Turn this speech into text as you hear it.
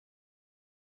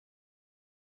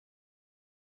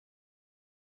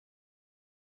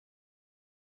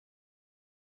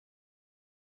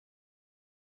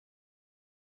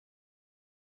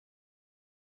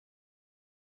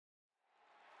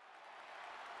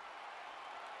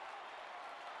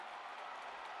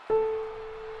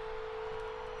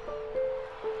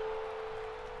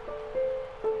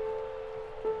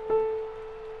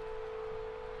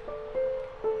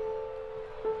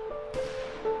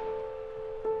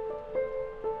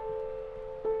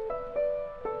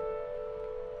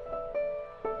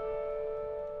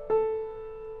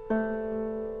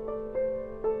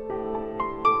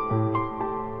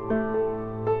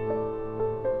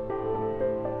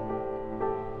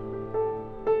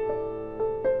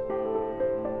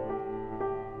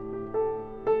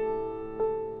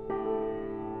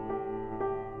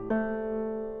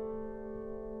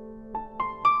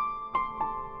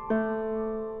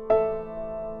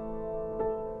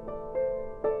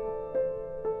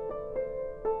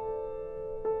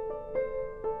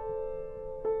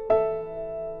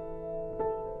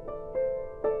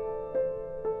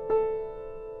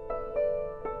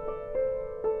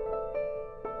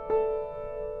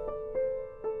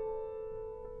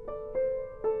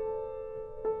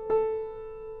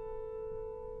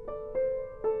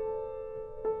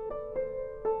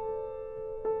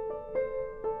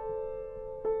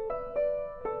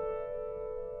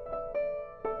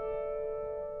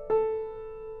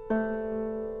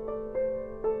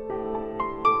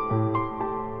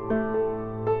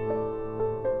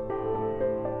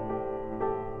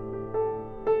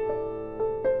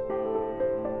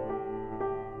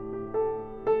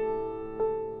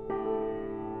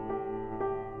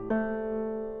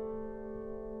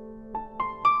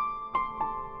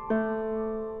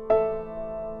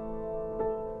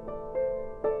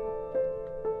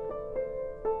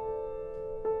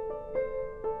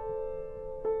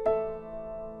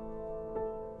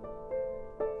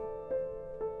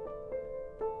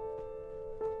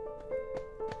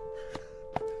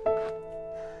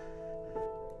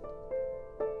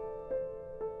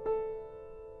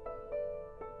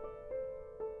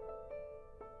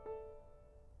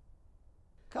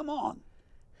Come on.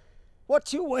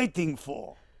 What you waiting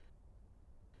for?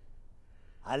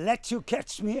 I'll let you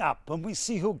catch me up and we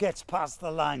see who gets past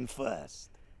the line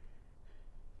first.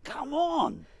 Come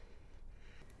on.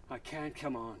 I can't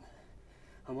come on.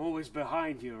 I'm always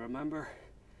behind you, remember?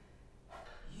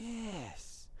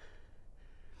 Yes.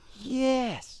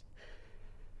 Yes.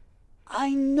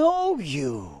 I know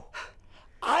you.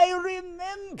 I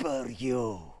remember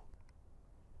you.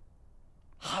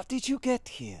 How did you get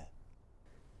here?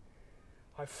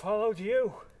 I followed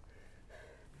you.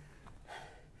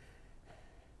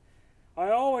 I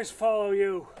always follow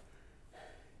you.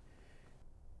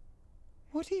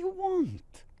 What do you want?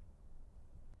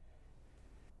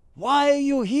 Why are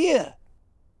you here?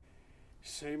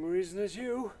 Same reason as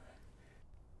you.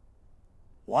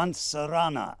 Once a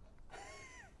runner.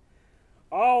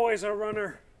 Always a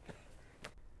runner.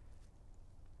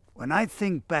 When I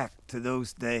think back to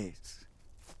those days,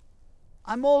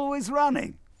 I'm always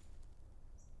running.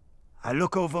 I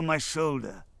look over my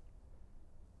shoulder,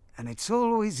 and it's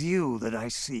always you that I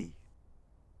see.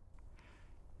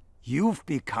 You've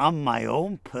become my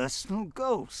own personal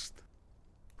ghost.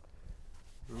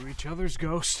 We're each other's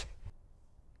ghost.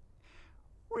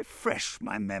 Refresh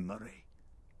my memory.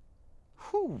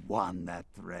 Who won that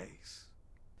race?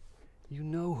 You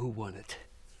know who won it.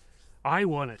 I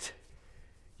won it.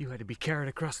 You had to be carried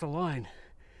across the line.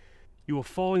 You were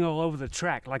falling all over the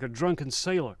track like a drunken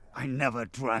sailor. I never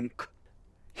drank.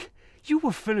 You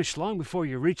were finished long before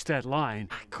you reached that line.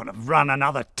 I could have run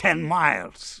another 10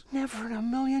 miles. Never in a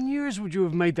million years would you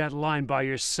have made that line by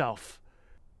yourself.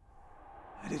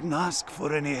 I didn't ask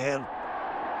for any help.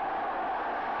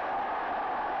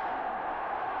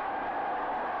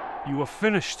 You were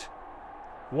finished.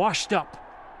 Washed up.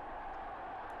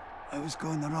 I was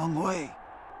going the wrong way.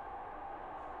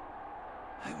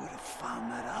 I would have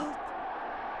found that out.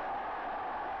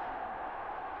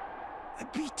 I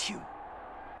beat you.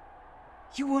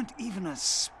 You weren't even a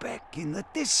speck in the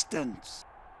distance.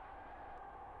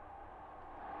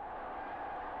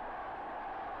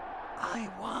 I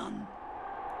won.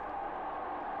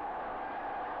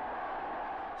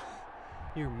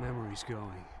 Your memory's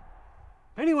going.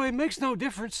 Anyway, it makes no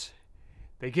difference.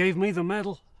 They gave me the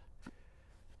medal.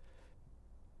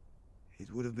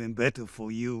 It would have been better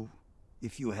for you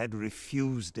if you had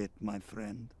refused it, my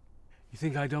friend. You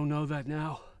think I don't know that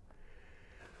now?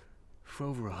 For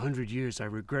over 100 years, I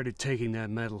regretted taking that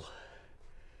medal.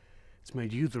 It's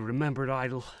made you the remembered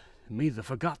idol, and me the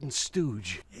forgotten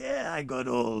stooge. Yeah, I got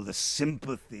all the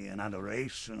sympathy and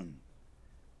adoration.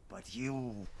 But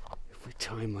you... Every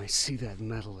time I see that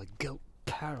medal, the guilt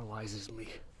paralyzes me.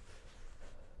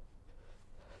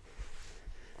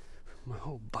 My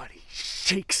whole body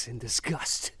shakes in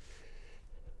disgust.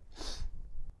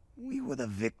 We were the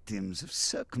victims of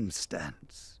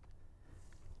circumstance.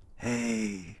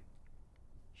 Hey,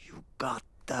 you got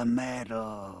the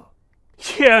medal.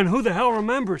 Yeah, and who the hell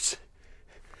remembers?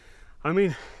 I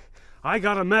mean, I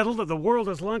got a medal that the world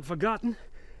has long forgotten,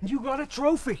 and you got a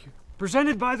trophy,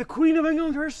 presented by the Queen of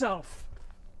England herself.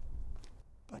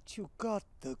 But you got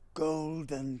the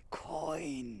golden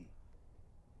coin.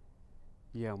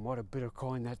 Yeah, and what a bitter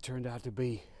coin that turned out to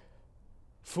be.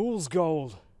 Fool's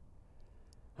gold.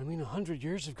 I mean, 100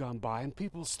 years have gone by and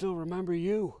people still remember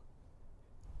you.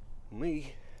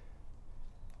 Me,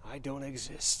 I don't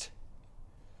exist.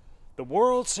 The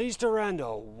world sees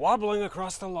Dorando wobbling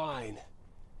across the line.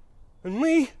 And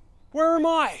me, where am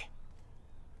I?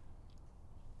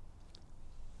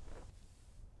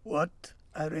 What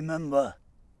I remember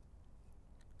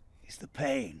is the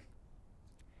pain.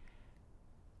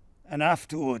 And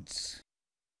afterwards,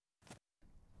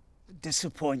 the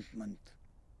disappointment,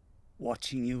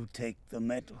 watching you take the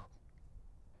medal.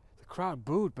 The crowd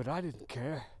booed, but I didn't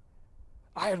care.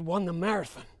 I had won the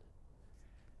marathon.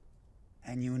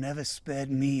 And you never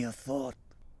spared me a thought.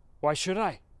 Why should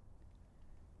I?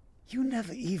 You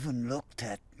never even looked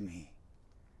at me.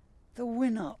 The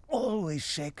winner always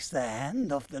shakes the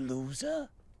hand of the loser.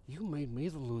 You made me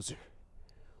the loser.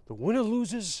 The winner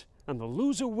loses, and the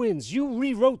loser wins. You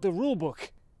rewrote the rule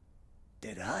book.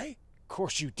 Did I? Of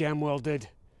course you damn well did.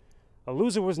 A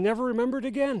loser was never remembered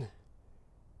again.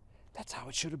 That's how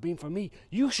it should have been for me.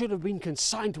 You should have been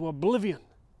consigned to oblivion.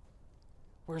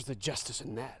 Where's the justice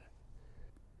in that?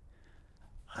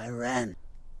 I ran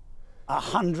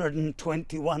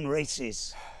 121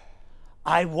 races.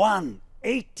 I won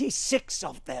 86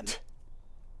 of them.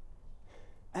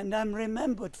 And I'm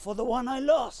remembered for the one I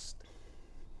lost.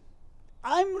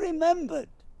 I'm remembered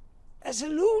as a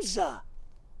loser.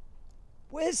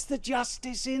 Where's the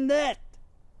justice in that?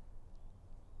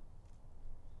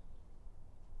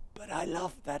 But I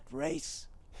loved that race.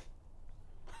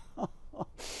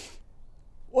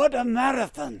 What a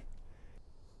marathon!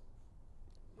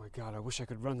 My God, I wish I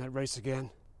could run that race again.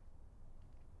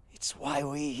 It's why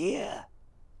we're here.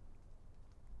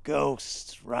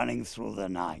 Ghosts running through the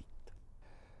night.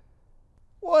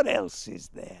 What else is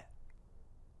there?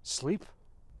 Sleep?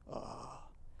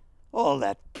 All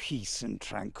that peace and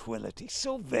tranquility.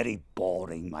 So very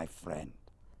boring, my friend.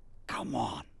 Come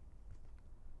on.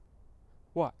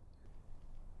 What?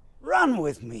 Run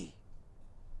with me.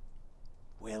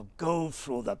 We'll go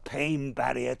through the pain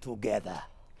barrier together.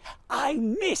 I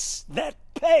miss that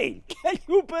pain. Can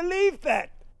you believe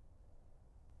that?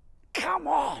 Come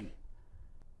on.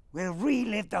 We'll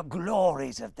relive the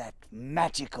glories of that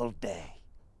magical day.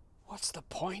 What's the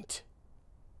point?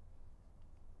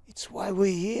 It's why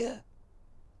we're here.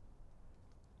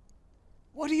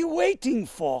 What are you waiting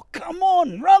for? Come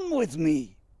on, run with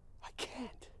me. I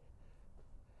can't.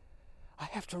 I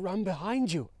have to run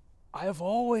behind you. I have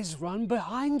always run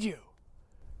behind you.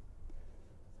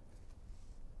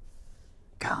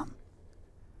 Come.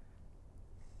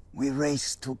 We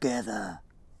race together.